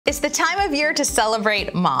It's the time of year to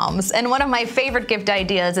celebrate moms, and one of my favorite gift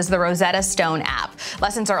ideas is the Rosetta Stone app.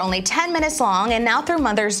 Lessons are only 10 minutes long, and now through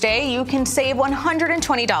Mother's Day, you can save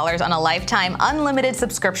 $120 on a lifetime unlimited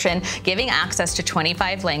subscription, giving access to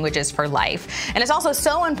 25 languages for life. And it's also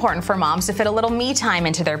so important for moms to fit a little me time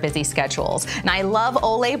into their busy schedules. And I love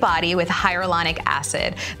Olay Body with hyaluronic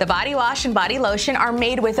acid. The body wash and body lotion are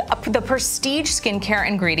made with the prestige skincare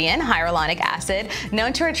ingredient, hyaluronic acid,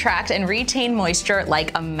 known to attract and retain moisture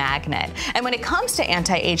like a magnet. And when it comes to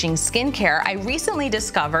anti-aging skincare, I recently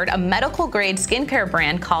discovered a medical-grade skincare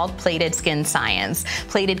brand called Plated Skin Science.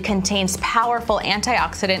 Plated contains powerful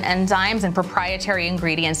antioxidant enzymes and proprietary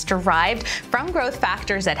ingredients derived from growth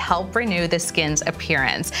factors that help renew the skin's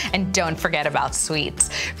appearance. And don't forget about sweets.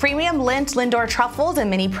 Premium Lindt Lindor truffles and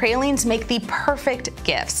mini pralines make the perfect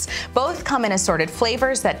gifts. Both come in assorted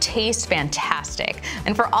flavors that taste fantastic.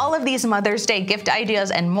 And for all of these Mother's Day gift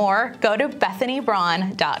ideas and more, go to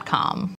BethanyBraun.com.